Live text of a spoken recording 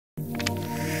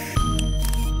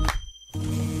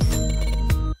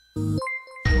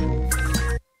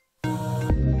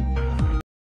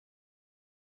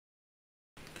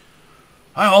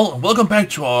Hi all, welcome back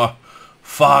to our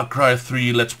Far Cry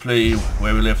 3 Let's Play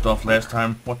where we left off last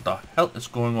time. What the hell is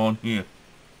going on here?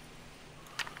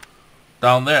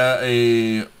 Down there,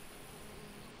 a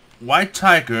white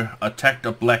tiger attacked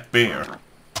a black bear.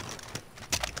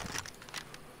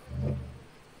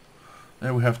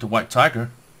 There we have the white tiger.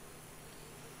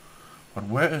 But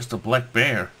where is the black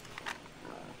bear?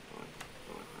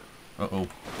 Uh-oh.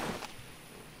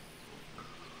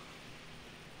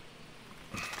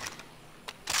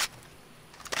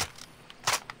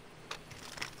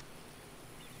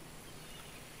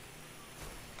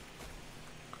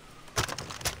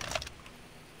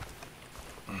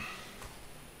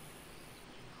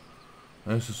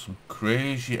 This is some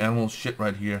crazy animal shit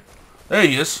right here. There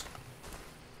he is.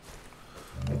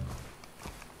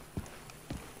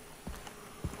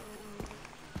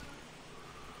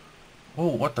 Oh,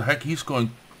 what the heck? He's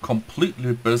going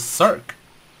completely berserk.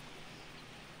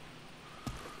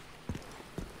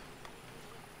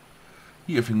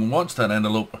 He effing wants that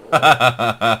antelope.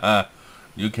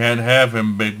 You can't have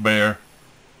him, big bear.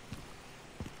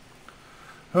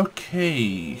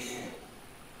 Okay.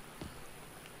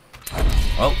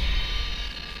 Well,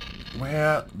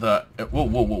 where the... Whoa,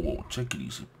 whoa, whoa, whoa. Take it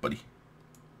easy, buddy.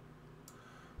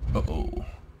 Uh-oh.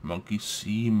 Monkey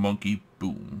see, monkey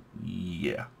boom.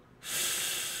 Yeah.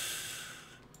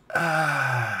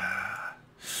 Ah.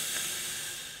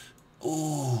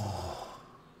 Ooh.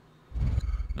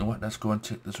 You know what? Let's go and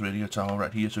take this radio tower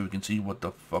right here so we can see what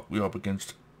the fuck we're up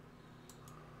against.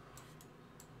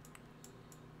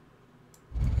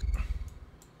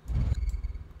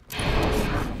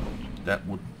 That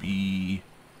would be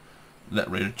that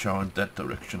radio tower in that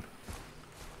direction.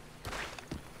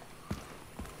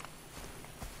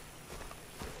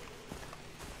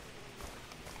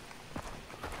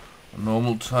 A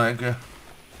normal tiger.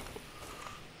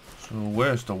 So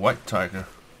where's the white tiger?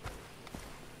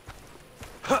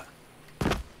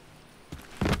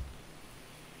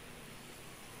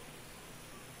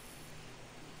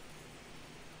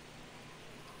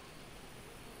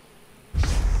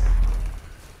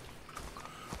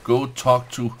 Go talk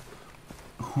to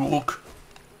Hook.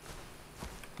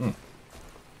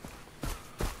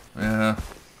 Yeah,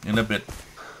 in a bit.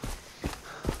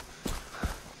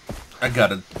 I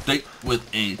got a date with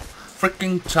a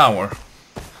freaking tower.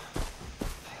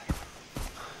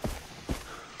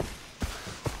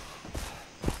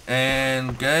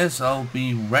 And guys, I'll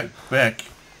be right back.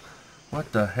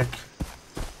 What the heck?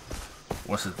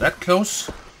 Was it that close?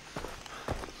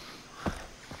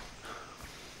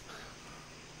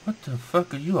 What the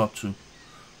fuck are you up to?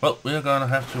 Well, we're gonna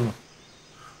have to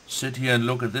sit here and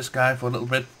look at this guy for a little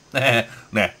bit.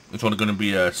 Nah, it's only gonna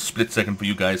be a split second for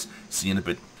you guys. See you in a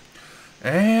bit.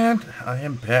 And I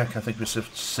am back. I think we should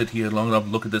sit here long enough to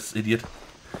look at this idiot.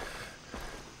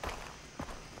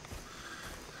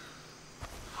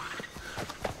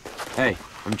 Hey,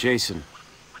 I'm Jason.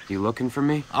 You looking for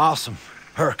me? Awesome.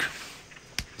 Herc.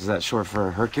 Is that short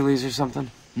for Hercules or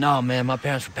something? No, man, my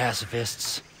parents were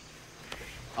pacifists.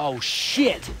 Oh,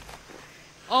 shit!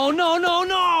 Oh, no, no,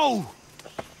 no!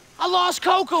 I lost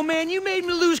Coco, man. You made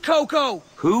me lose Coco.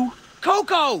 Who?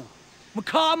 Coco!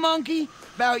 Macaw monkey,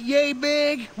 about yay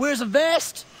big, wears a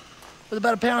vest, with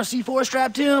about a pound of C4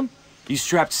 strapped to him. You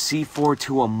strapped C4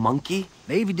 to a monkey?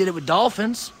 Navy did it with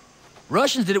dolphins.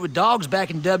 Russians did it with dogs back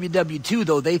in WW2,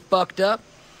 though they fucked up.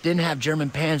 Didn't have German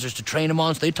panzers to train them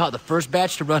on, so they taught the first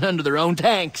batch to run under their own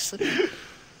tanks.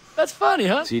 That's funny,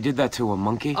 huh? So you did that to a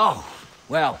monkey? Oh,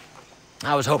 well,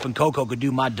 I was hoping Coco could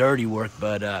do my dirty work,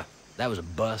 but, that was a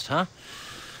bust, huh?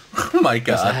 Oh my god.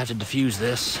 Guess I have to defuse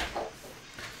this.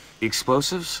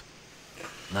 Explosives?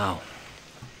 No.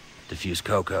 Defuse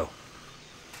Coco.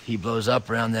 He blows up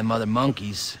around them other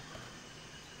monkeys.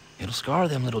 It'll scar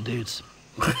them little dudes.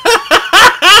 Fire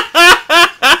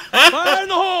in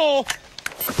the hole!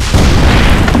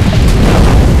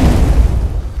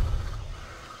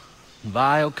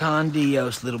 Vio con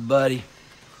Dios, little buddy.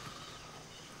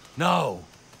 No.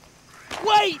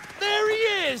 Wait! There he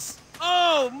is!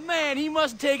 Oh, man, he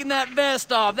must have taken that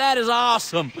vest off. That is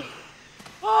awesome.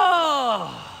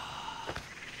 Oh.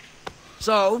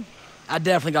 So, I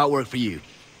definitely got work for you.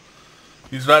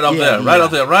 He's right up there, right up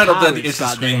there, right up there. Pirates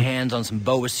got their hands on some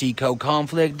Boa Seco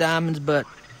conflict diamonds, but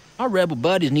our rebel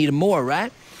buddies need them more,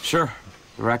 right? Sure.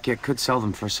 The racket could sell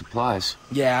them for supplies.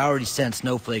 Yeah, I already sent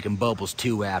Snowflake and Bubbles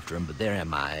 2 after them, but they're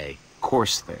MIA. Of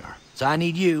course they are. So I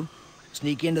need you.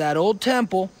 Sneak into that old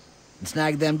temple and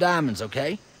snag them diamonds,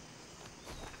 okay?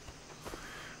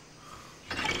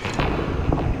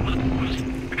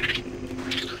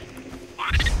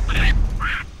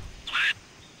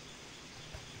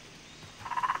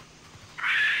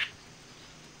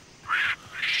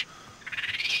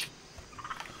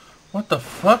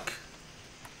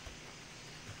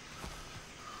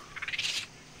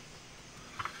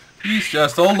 He's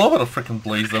just all over the frickin'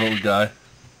 place, that little guy.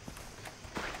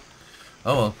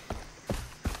 Oh well.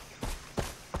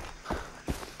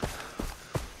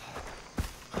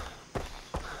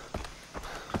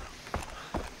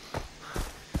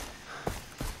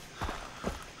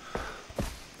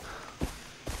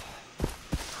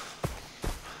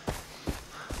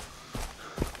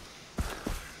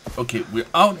 Okay, we're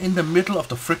out in the middle of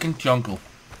the frickin' jungle.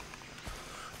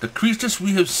 The creatures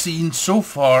we have seen so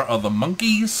far are the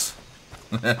monkeys.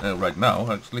 Right now,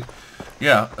 actually.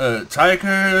 Yeah,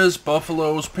 tigers,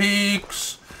 buffaloes,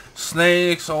 pigs,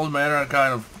 snakes, all manner of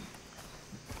kind of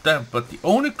them. But the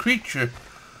only creature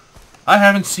I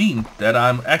haven't seen that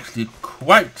I'm actually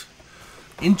quite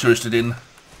interested in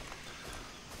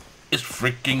is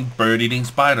freaking bird-eating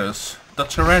spiders. The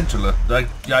tarantula, the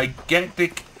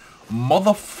gigantic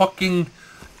motherfucking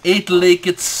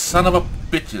 8-legged son of a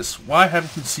bitches. Why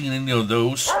haven't we seen any of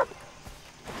those?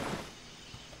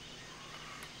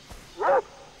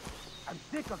 I'm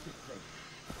sick of this place.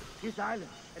 This island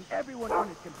and everyone on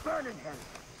it can burn in hell.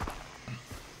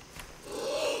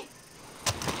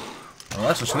 Oh,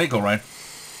 that's a snake, alright.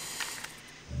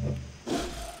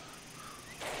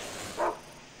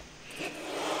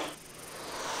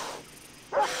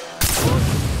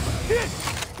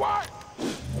 What?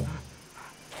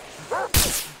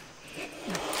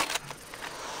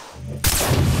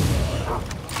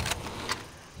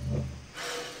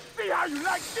 See how you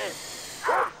like this?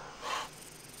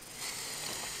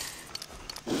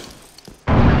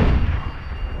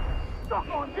 Stuck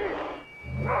on this.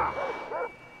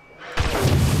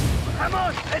 Come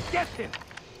on, let's get him.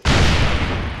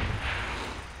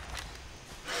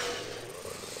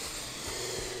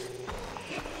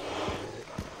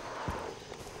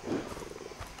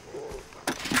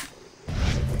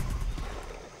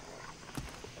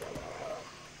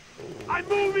 I'm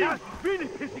moving! That's really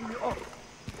pissing me off.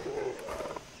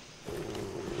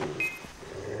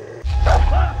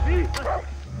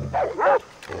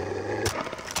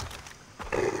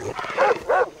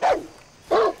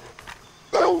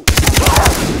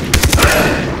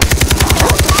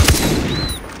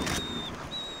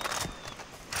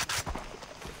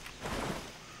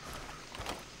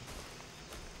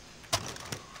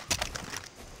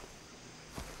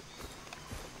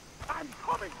 I'm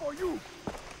coming for you!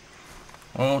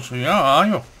 Oh, so yeah, are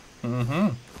you? Mm-hmm.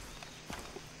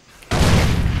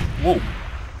 Whoa.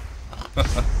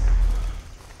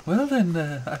 Well then,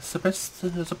 I suppose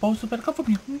you better come for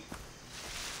me.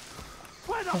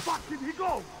 Where the fuck did he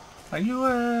go? Are you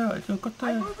a good,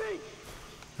 I'm moving!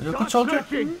 are you a good Start soldier?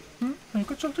 searching. Hmm? Are you a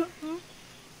good soldier? Hmm?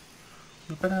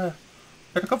 You better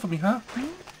come for me, huh? Hmm?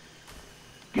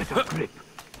 Get a grip.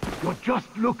 You're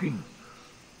just looking.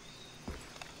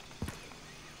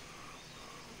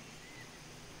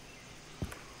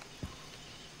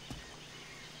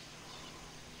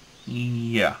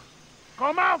 Yeah.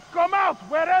 Come out,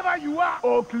 wherever you are!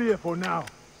 All clear for now.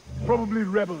 Probably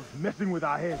rebels messing with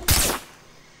our heads.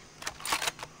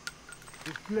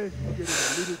 This place is getting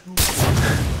a little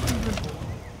too...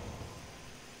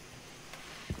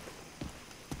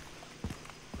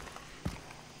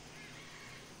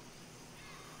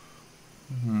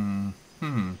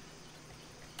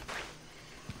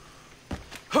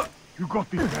 You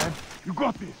got this, man. You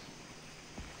got this.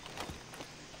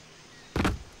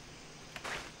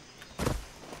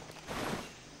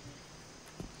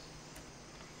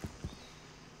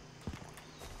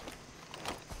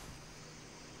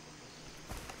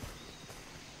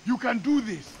 You can do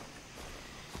this.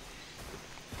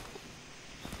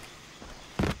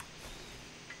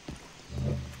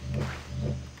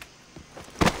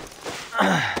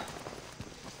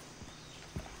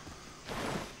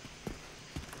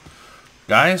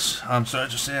 Guys, I'm sorry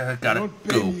to say I gotta Don't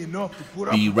pay go. me enough to put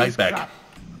up Be with right this back. crap.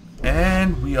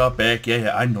 And we are back.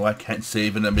 Yeah, I know I can't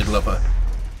save in the middle of a...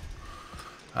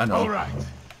 I know. All right.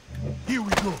 Here we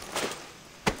go.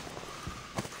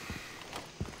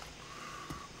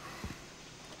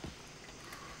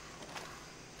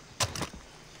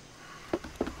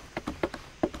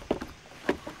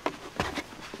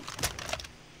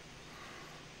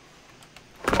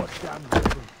 Goddamn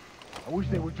rebels. I wish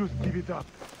they would just give it up.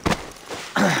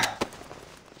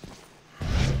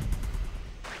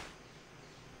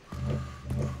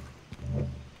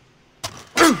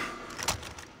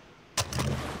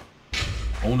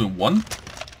 Only one?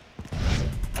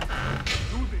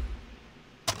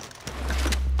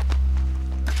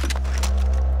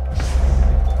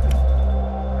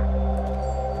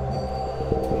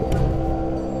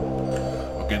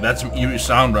 Okay, that's some eerie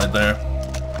sound right there.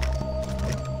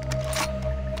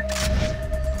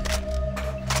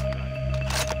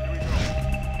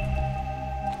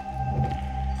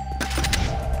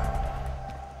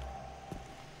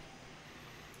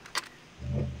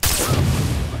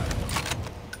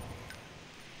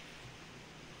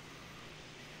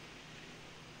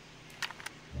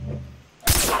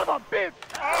 Son of a bitch!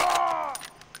 Ah!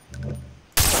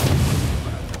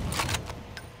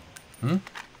 Hmm?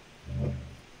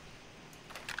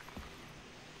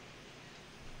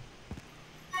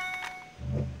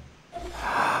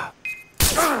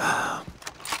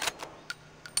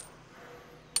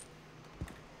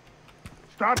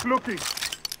 Start looking.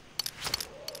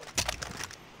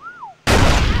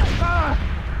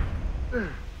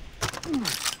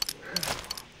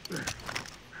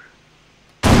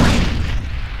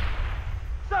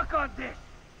 Suck on this.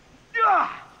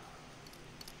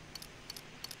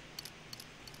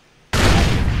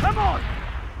 Come on.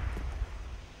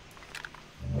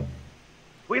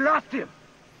 We lost him.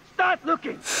 Start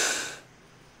looking.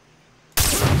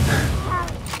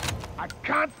 I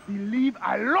can't believe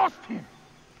I lost him.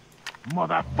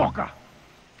 Motherfucker!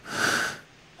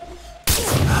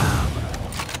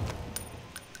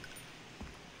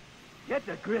 Get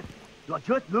the grip. You're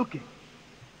just looking.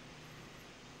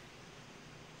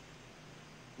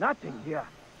 Nothing here.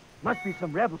 Must be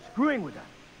some rebels screwing with us.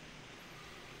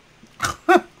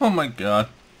 Oh my god.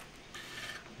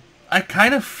 I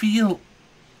kind of feel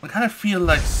like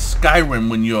Skyrim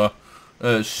when you're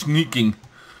sneaking.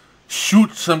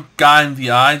 Shoot some guy in the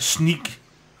eye, sneak.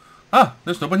 Ah,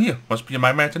 there's nobody here. Must be in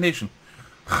my imagination.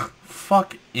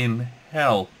 Fuck in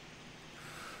hell.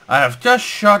 I have just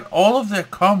shot all of their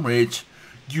comrades,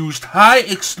 used high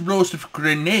explosive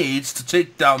grenades to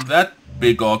take down that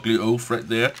big ugly oaf right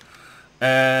there.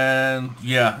 And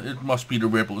yeah, it must be the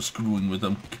rebels screwing with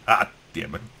them. God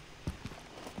damn it.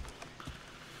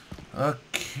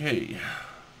 Okay.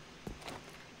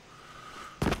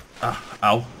 Ah,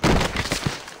 ow.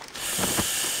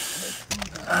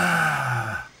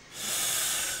 Ah.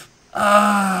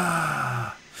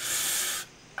 Ah.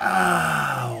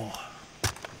 Ow.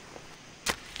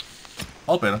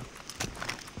 All better.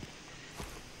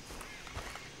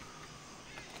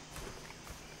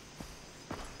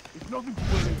 It's nothing to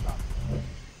worry about.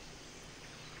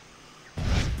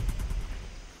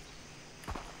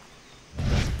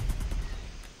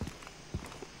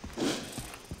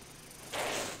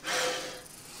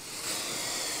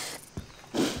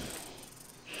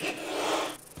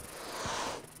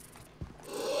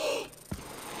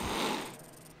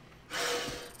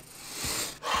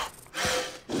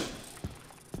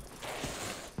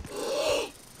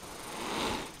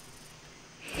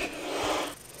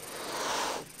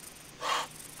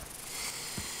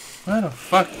 Where the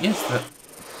fuck is that?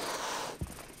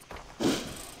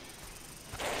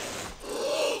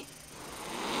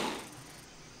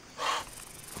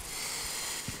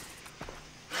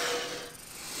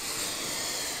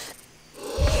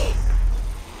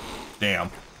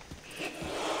 Damn.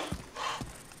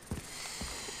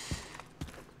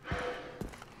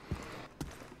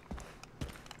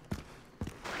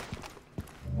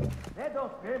 They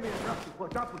don't pay me enough to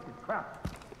put up with this crap.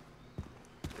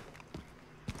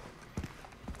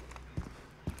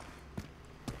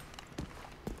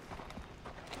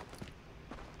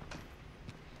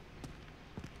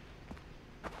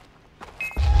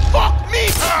 Fuck me!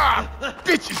 Ah!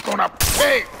 Bitch is gonna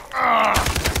pay!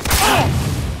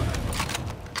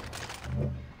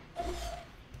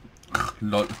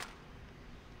 Lol.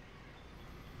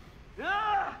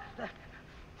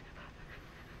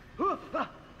 You're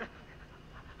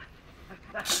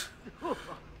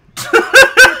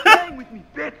playing with me,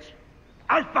 bitch!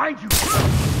 I'll find you!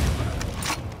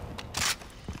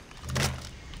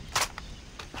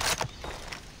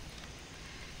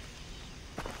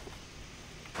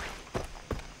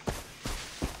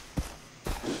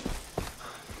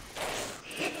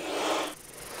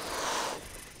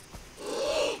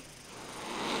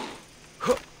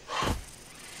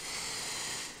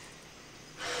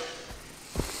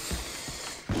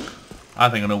 I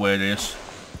think I know where it is.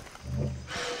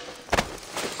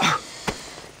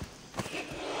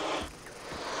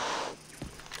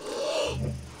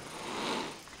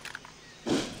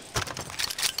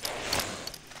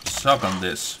 Suck on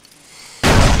this.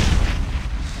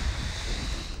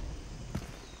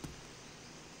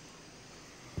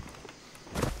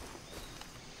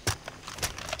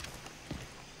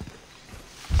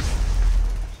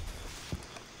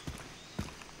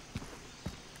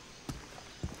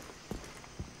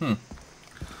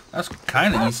 That's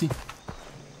kind of easy.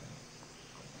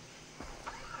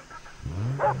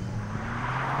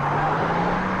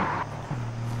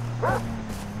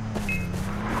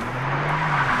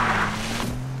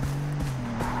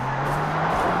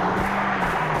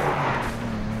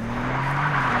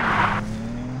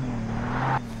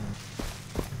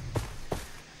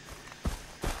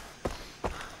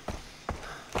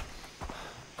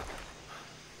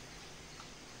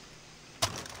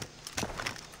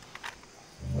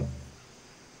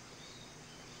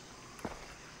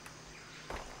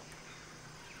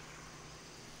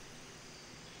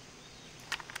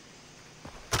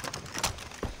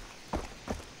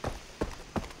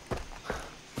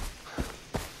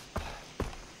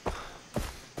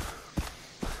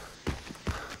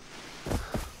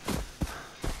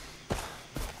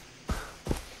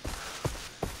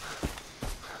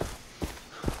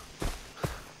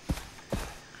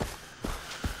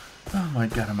 my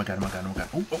god, oh my god, oh my god, oh my god.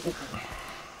 Oh, oh, oh.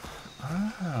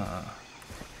 Ah.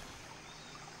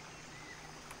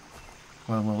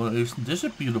 Well, isn't this a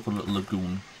beautiful little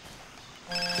lagoon?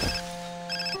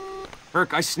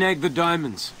 Herc, I snagged the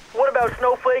diamonds. What about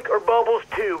Snowflake or Bubbles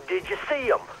too? Did you see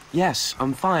them? Yes,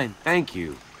 I'm fine, thank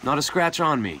you. Not a scratch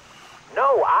on me.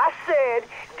 No, I said,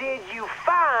 did you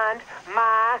find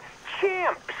my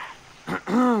chimps?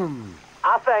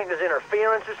 I think there's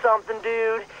interference or something,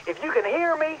 dude. If you can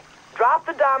hear me, drop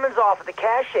the diamonds off at the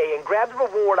cache and grab the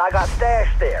reward I got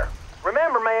stashed there.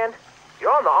 Remember, man,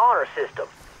 you're on the honor system.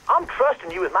 I'm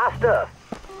trusting you with my stuff.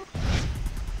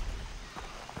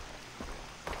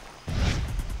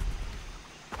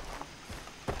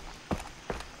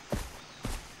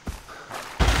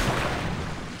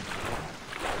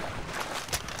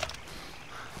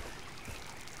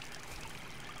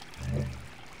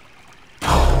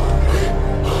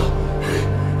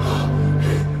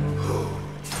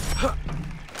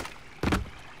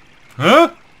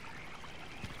 Huh?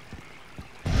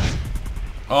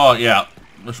 Oh, yeah.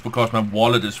 That's because my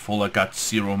wallet is full. I got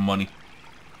 0 money.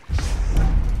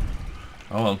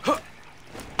 Oh, well.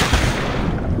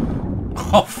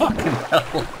 Oh, fucking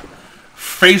hell.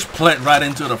 Face plant right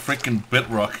into the freaking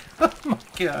bedrock. Oh, my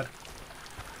God.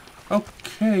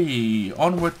 Okay.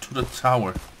 Onward to the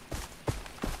tower.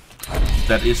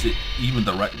 That is it. Even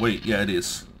the right way. Yeah, it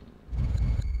is.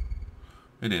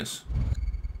 It is.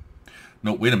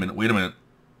 No, wait a minute, wait a minute.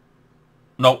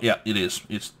 No, yeah, it is.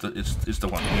 It's the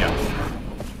one, yeah.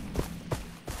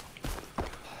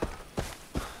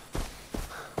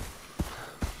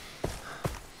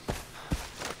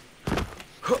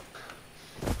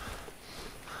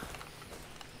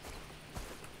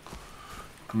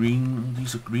 Green,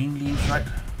 these are green leaves, right?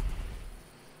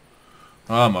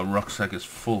 Ah, my rucksack is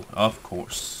full, of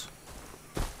course.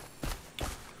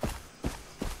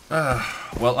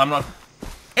 Well, I'm not...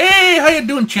 Hey, how you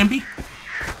doing, Chimpy?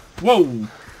 Whoa.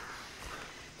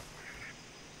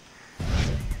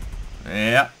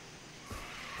 Yeah.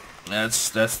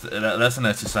 That's a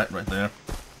nasty sight right there.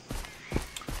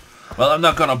 Well, I'm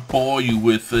not gonna bore you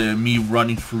with me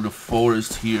running through the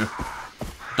forest here,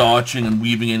 dodging and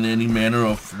weaving in any manner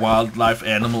of wildlife,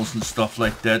 animals and stuff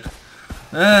like that.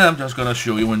 I'm just gonna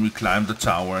show you when we climb the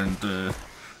tower and do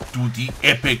the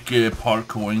epic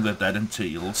parkouring that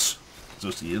entails.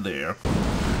 So see you there.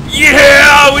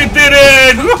 Yeah, we did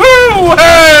it! Woohoo!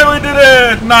 Hey, we did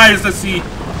it! Nice, let's see.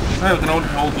 I can only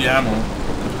hold the ammo.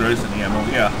 If there is any ammo,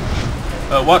 yeah.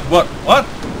 What?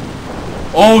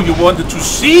 Oh, you wanted to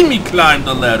see me climb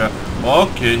the ladder.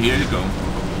 Okay, here you go.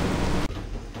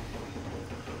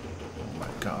 Oh my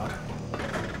god.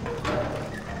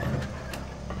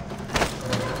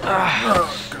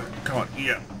 Oh, god. Come on,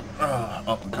 yeah.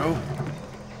 Up we go.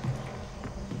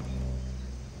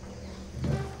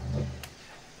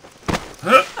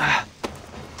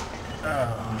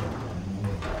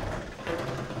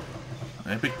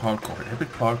 Epic parkour, epic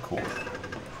parkour.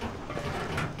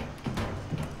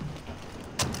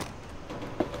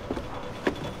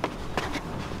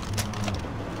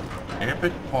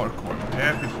 Epic parkour,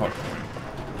 epic parkour.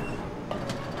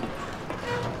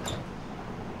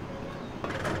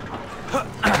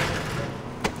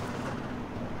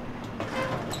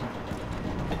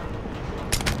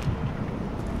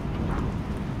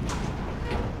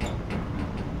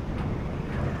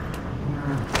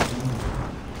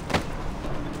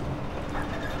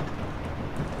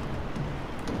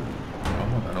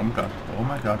 Oh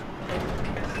my god.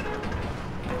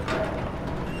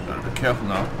 Gotta be careful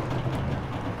now.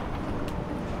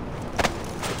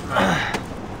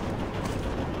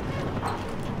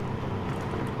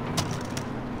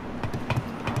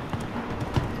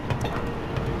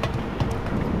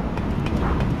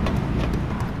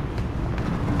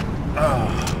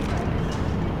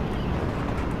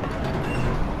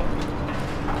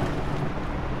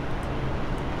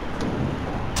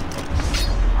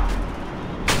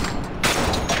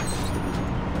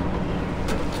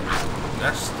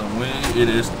 That's the way it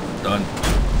is done.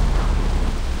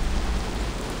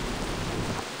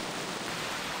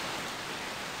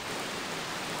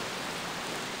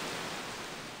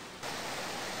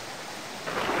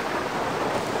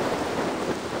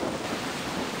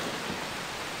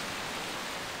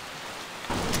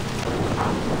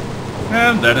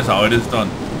 And that is how it is done.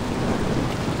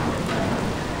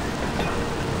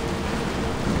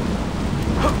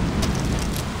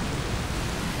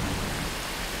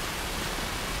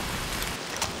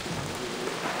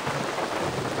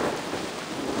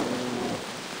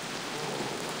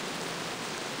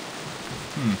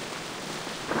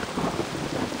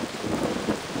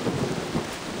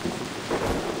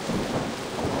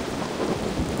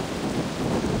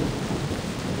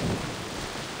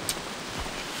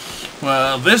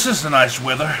 Well, this is a nice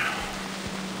weather.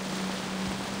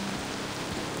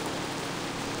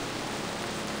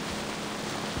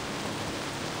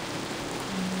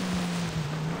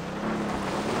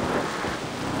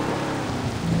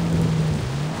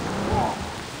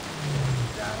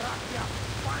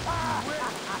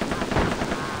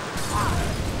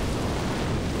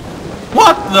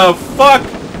 What the fuck?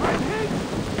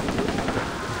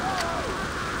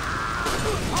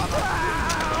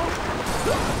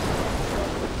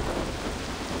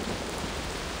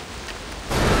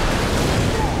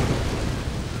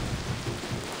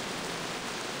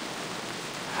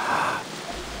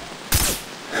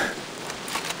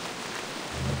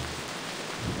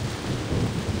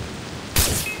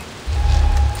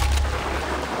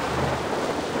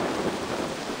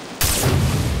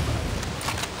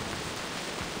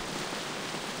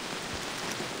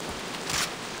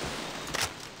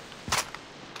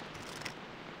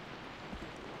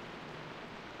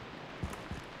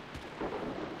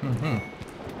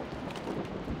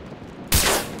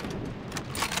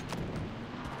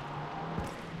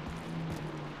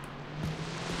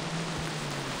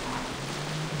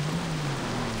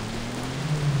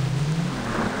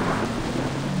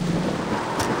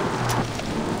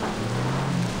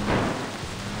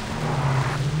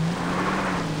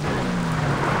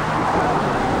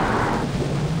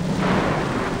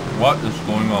 What is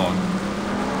going on?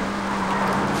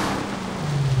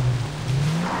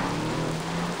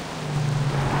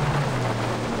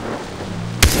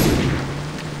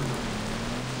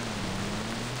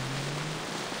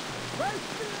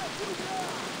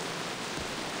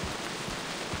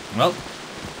 Well,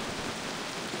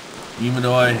 even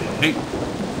though I hate...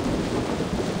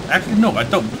 Actually, no, I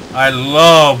don't. I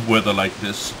love weather like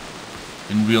this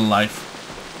in real life.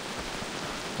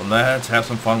 Well, let's have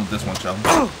some fun with this one, shall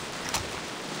we?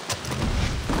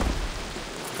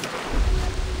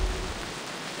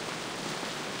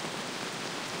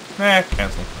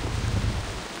 Cancel.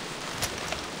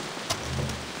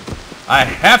 I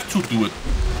have to do it.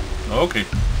 Okay.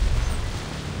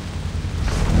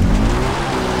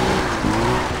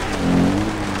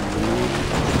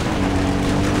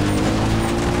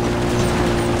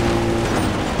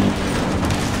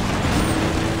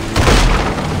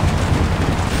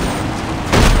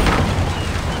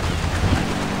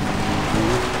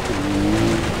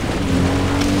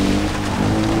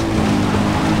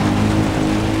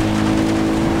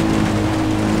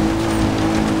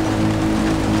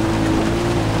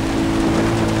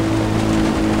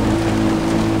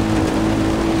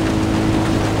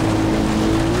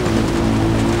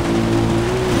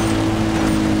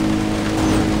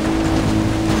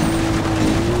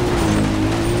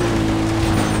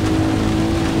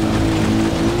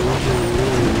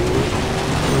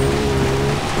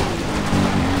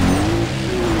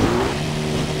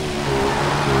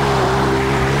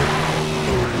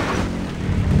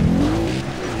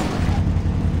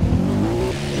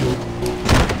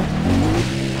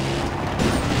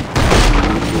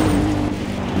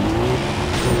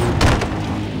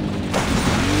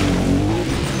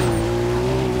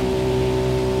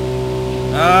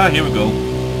 Here we go.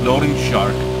 Loading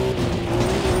shark.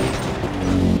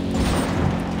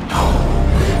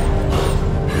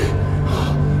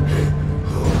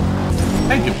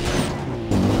 Thank you.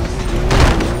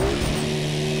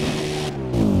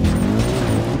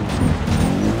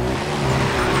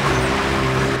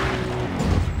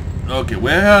 Okay,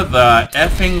 where the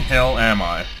effing hell am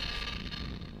I?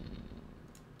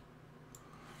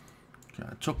 Okay,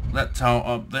 I took that tower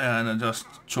up there and I just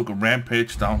took a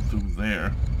rampage down through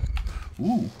there.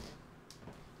 Ooh.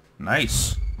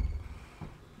 Nice.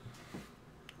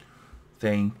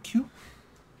 Thank you.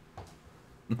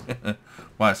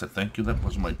 Why I said thank you, that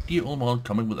was my dear old mom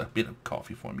coming with a bit of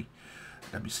coffee for me.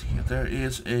 Let me see here. There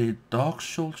is a dog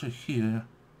soldier here.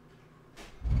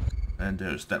 And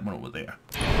there's that one over there.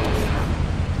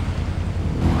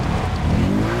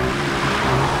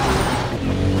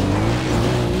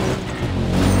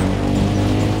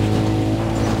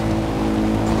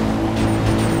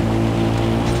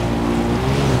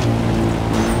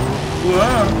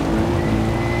 Whoa.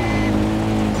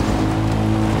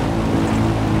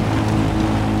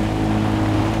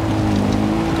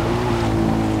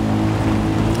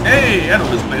 Hey, I know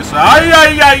this place. Ay,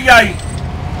 ay, ay, ay.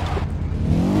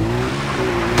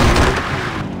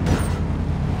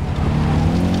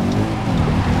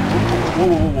 Whoa,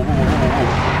 whoa, whoa, whoa, whoa, whoa,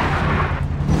 whoa.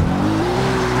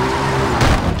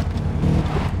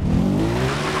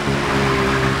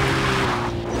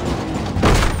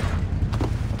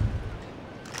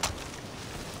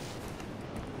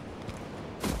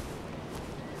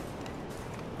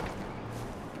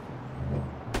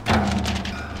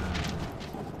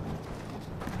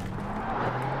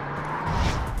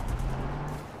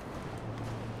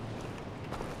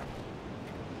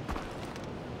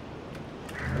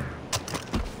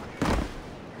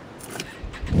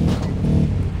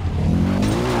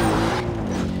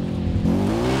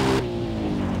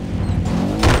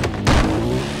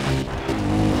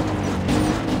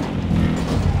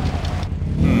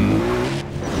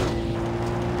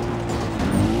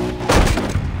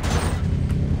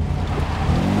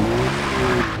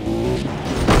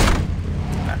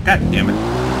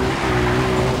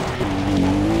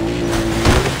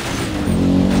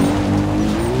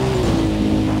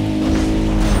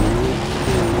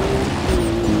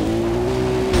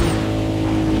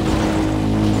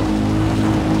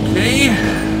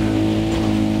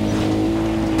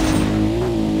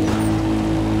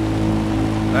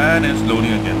 And it's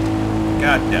loading again.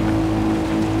 God damn it.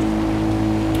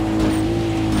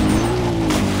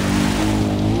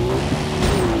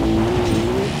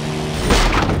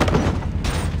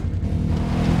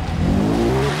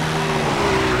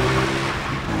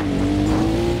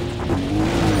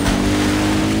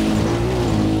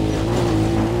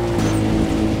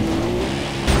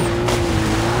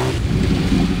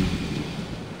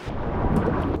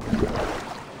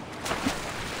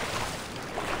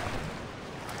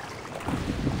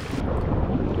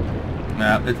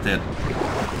 Nah, it's dead.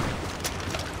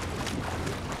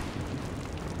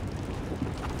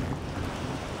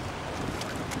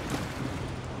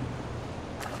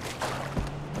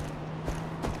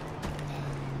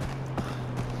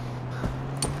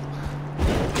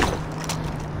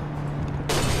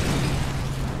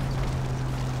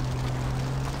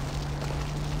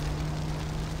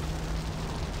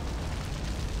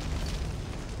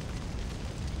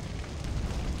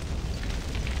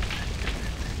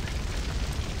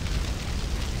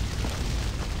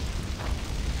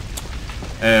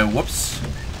 Whoops.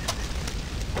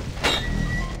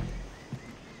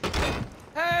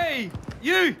 Hey,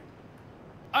 you!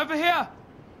 Over here!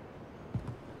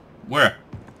 Where?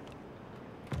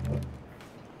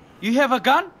 You have a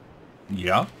gun?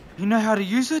 Yeah. You know how to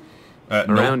use it? No.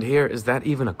 Around here, is that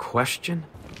even a question?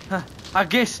 I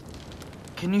guess.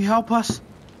 Can you help us?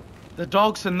 The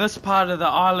dogs in this part of the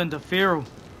island are feral,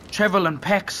 travel in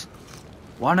packs.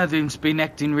 One of them's been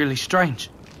acting really strange.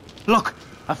 Look,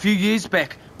 a few years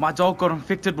back, my dog got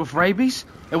infected with rabies.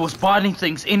 It was biting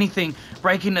things, anything,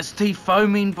 breaking its teeth,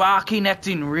 foaming, barking,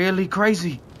 acting really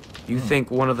crazy. You think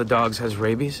one of the dogs has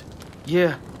rabies?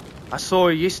 Yeah, I saw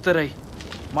her yesterday.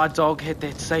 My dog had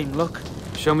that same look.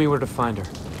 Show me where to find her.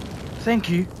 Thank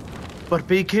you, but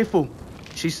be careful.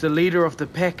 She's the leader of the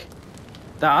pack.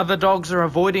 The other dogs are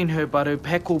avoiding her, but her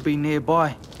pack will be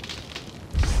nearby.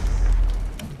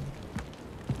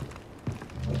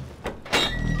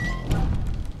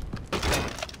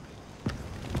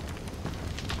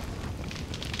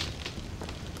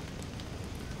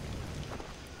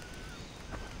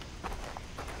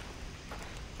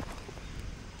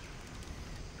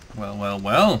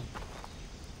 Well.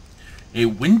 A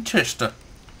Winchester.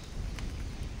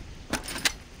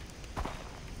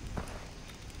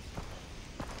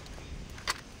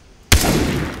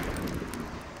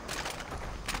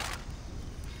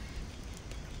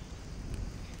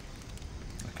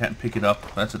 I can't pick it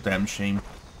up. That's a damn shame.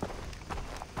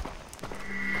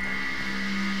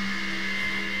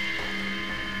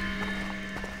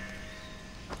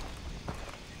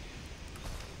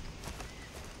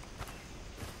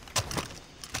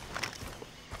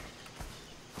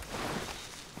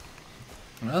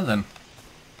 Well then.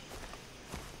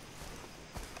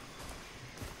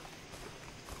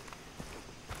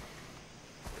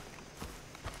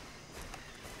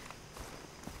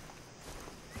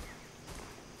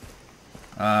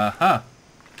 Aha.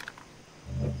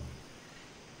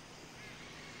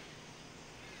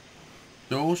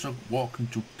 Those are walking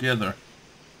together.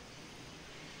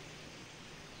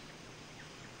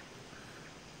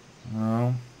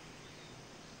 No.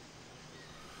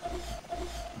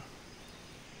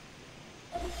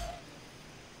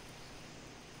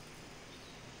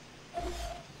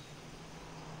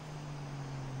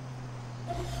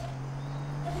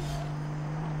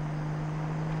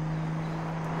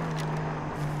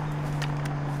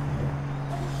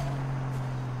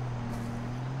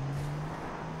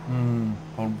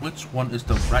 Or which one is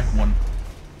the right one?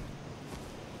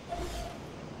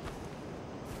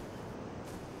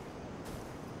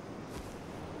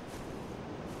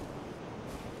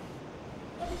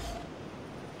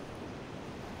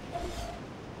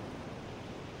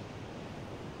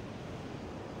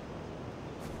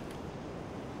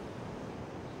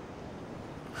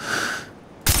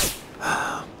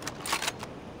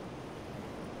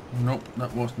 Nope,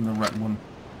 that wasn't the right one.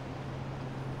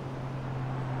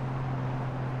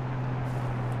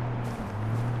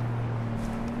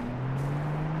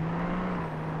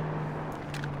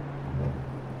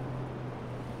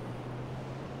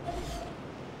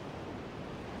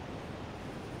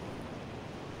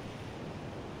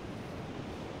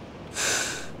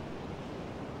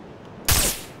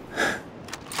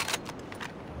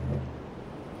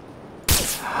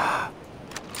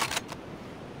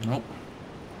 Nope.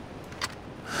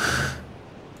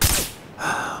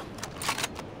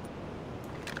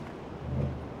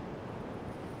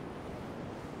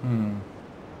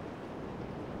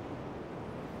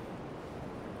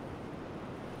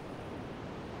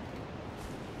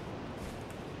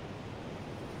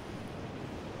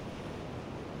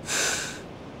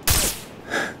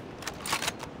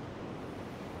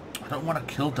 don't want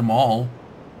to kill them all.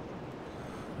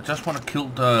 I just want to kill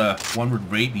the one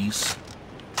with rabies.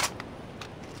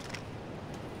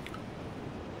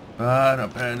 But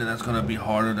apparently that's gonna be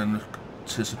harder than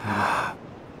anticipated.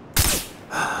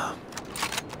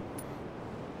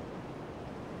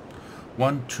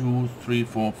 1, 2, 3,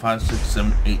 4, 5, 6,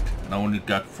 7, 8. And I only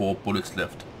got 4 bullets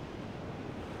left.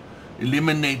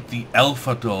 Eliminate the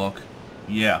alpha dog.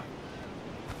 Yeah.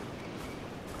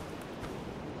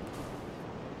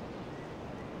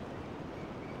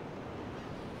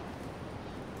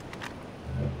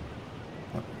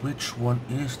 But which one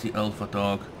is the alpha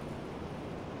dog?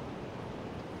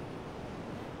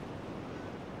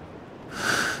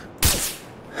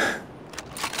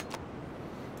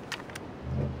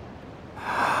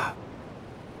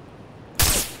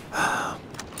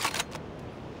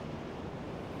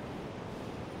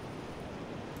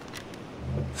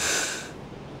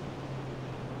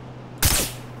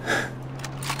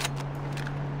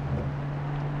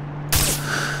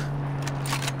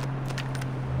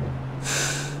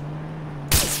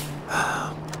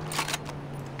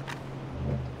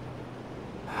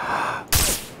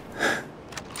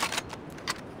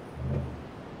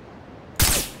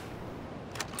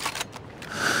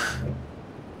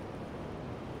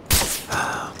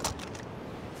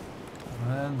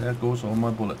 And there goes all my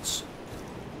bullets.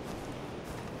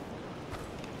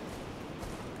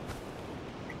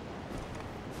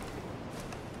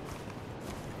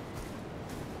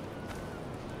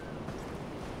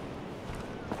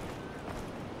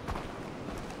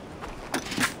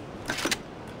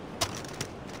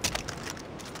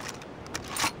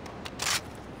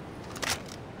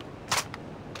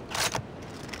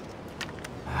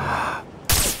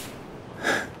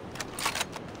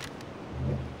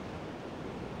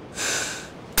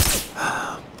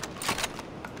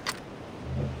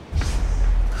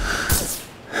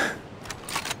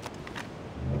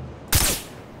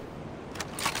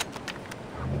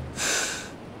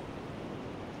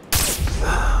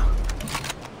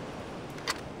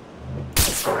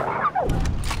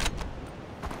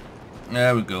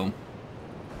 There we go.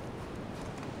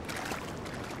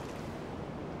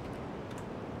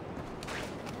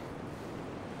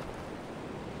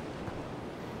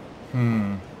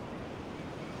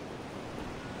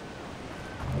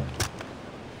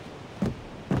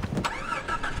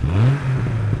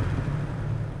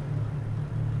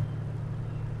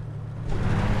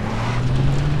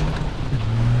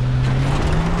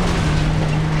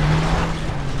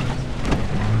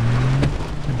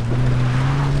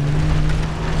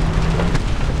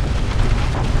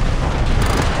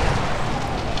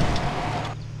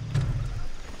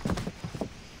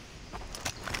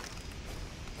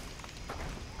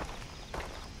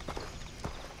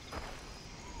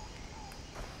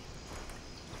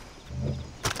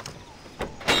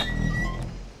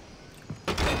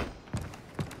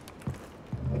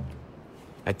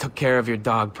 I took care of your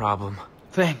dog problem.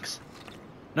 Thanks.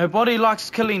 Nobody likes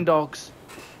killing dogs,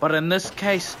 but in this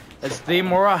case, it's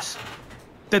them or us.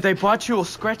 Did they bite you or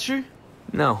scratch you?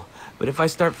 No, but if I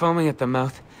start foaming at the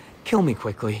mouth, kill me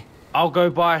quickly. I'll go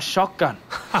buy a shotgun.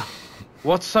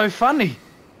 What's so funny?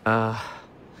 I'm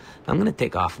gonna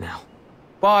take off now.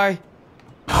 Bye.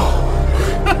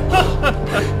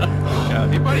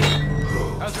 Howdy, buddy.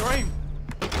 How's your aim?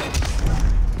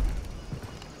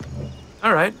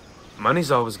 Alright,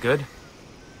 money's always good.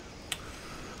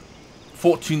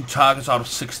 14 targets out of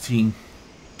 16.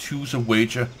 Choose a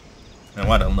wager. And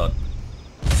why the not?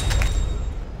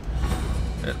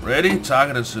 Get ready.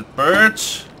 Target is a bird.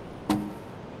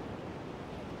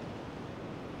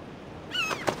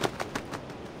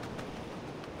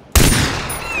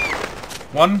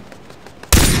 One.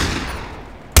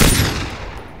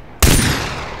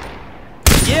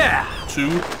 Yeah!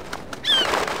 2.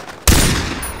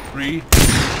 3.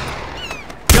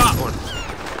 Got one!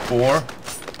 4.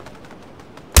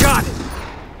 Got it!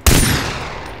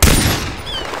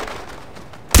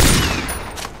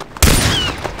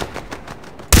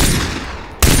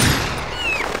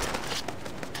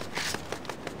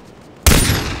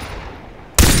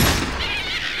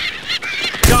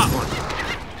 Got one!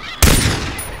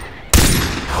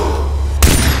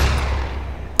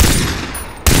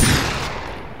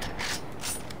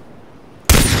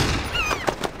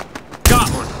 Got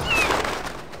one!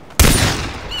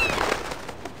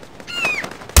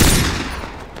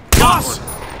 Got one!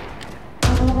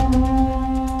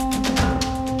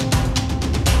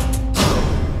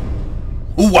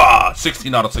 Ooh-ah!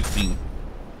 16 out of 16.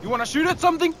 You wanna shoot at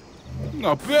something?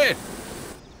 Not bad.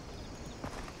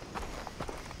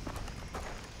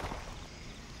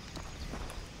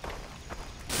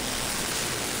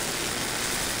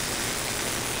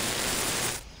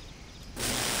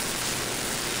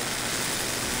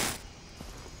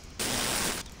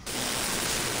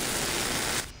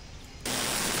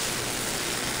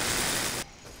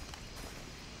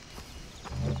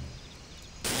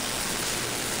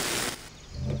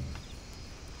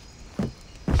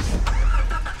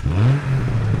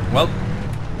 well,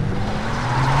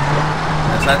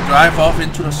 as I drive off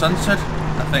into the sunset,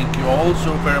 I thank you all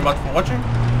so very much for watching.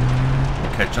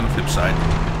 Catch you on the flip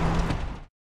side.